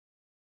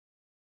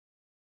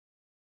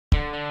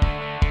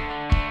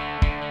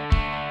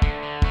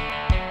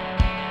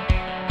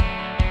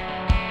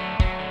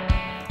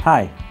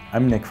Hi,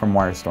 I'm Nick from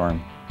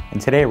WyreStorm, and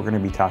today we're going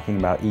to be talking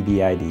about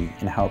EDID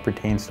and how it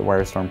pertains to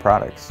WyreStorm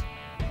products.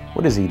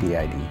 What is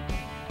EDID?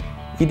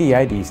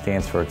 EDID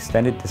stands for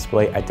Extended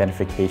Display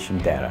Identification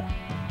Data.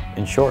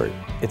 In short,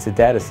 it's a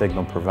data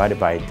signal provided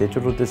by a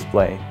digital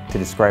display to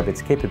describe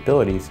its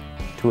capabilities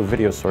to a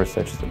video source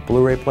such as a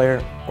Blu-ray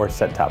player or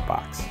set-top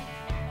box.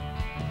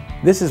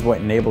 This is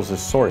what enables a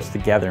source to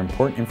gather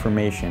important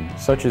information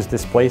such as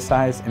display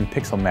size and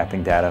pixel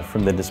mapping data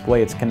from the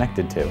display it's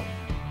connected to.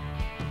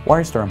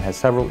 WyreStorm has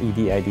several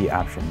EDID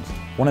options,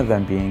 one of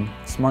them being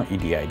Smart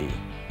EDID.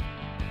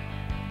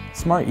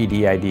 Smart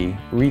EDID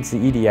reads the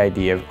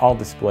EDID of all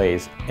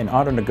displays and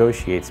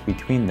auto-negotiates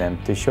between them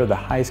to show the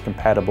highest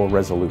compatible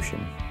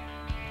resolution.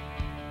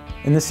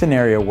 In the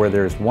scenario where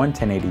there is one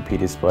 1080p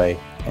display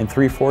and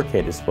three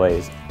 4K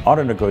displays,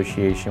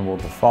 auto-negotiation will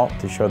default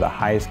to show the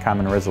highest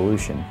common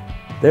resolution.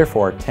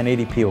 Therefore,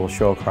 1080p will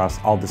show across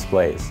all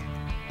displays.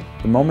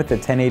 The moment the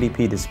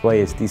 1080p display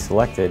is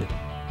deselected,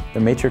 the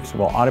matrix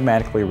will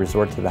automatically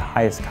resort to the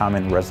highest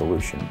common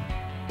resolution.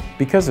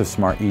 Because of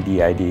Smart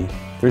EDID,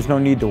 there's no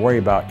need to worry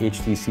about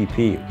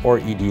HDCP or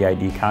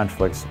EDID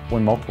conflicts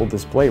when multiple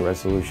display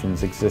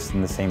resolutions exist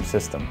in the same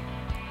system.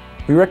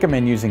 We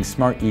recommend using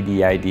Smart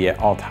EDID at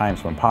all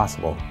times when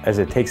possible, as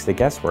it takes the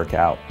guesswork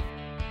out.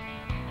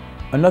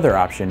 Another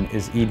option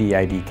is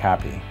EDID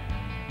Copy.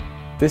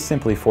 This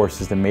simply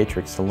forces the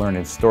matrix to learn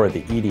and store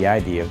the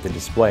EDID of the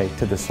display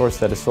to the source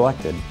that is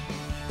selected.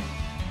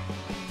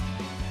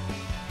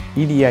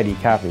 EDID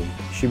Copy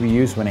should be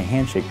used when a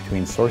handshake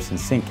between source and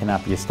sync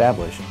cannot be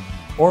established,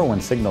 or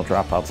when signal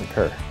dropouts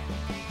occur.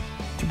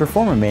 To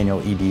perform a manual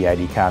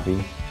EDID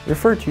copy,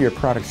 refer to your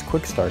product's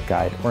Quick Start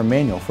Guide or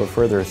manual for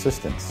further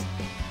assistance.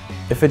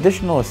 If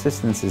additional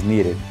assistance is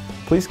needed,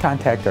 please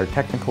contact our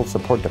technical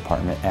support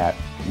department at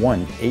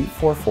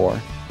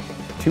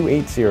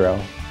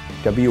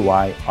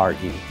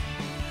 1-844-280-WYRE.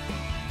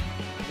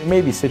 There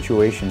may be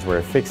situations where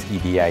a fixed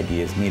EDID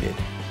is needed.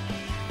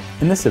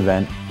 In this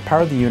event,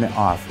 power the unit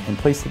off and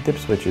place the dip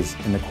switches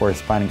in the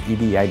corresponding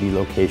EDID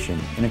location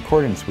in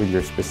accordance with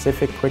your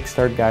specific Quick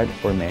Start Guide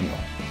or manual.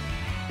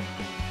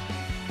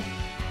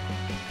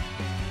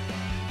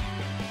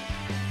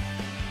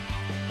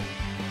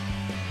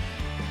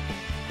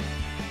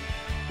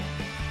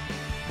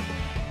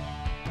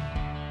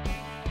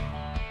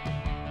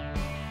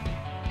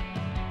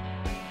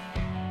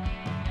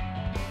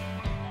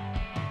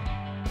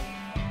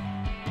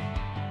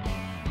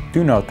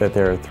 Do note that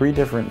there are three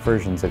different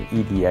versions of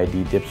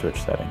EDID dip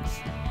switch settings: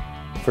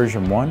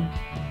 version 1,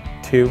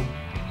 2,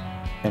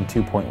 and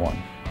 2.1.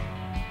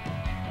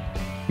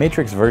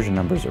 Matrix version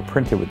numbers are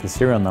printed with the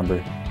serial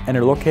number and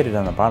are located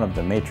on the bottom of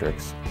the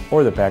matrix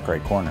or the back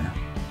right corner.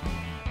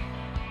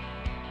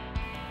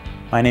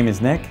 My name is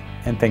Nick,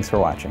 and thanks for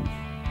watching.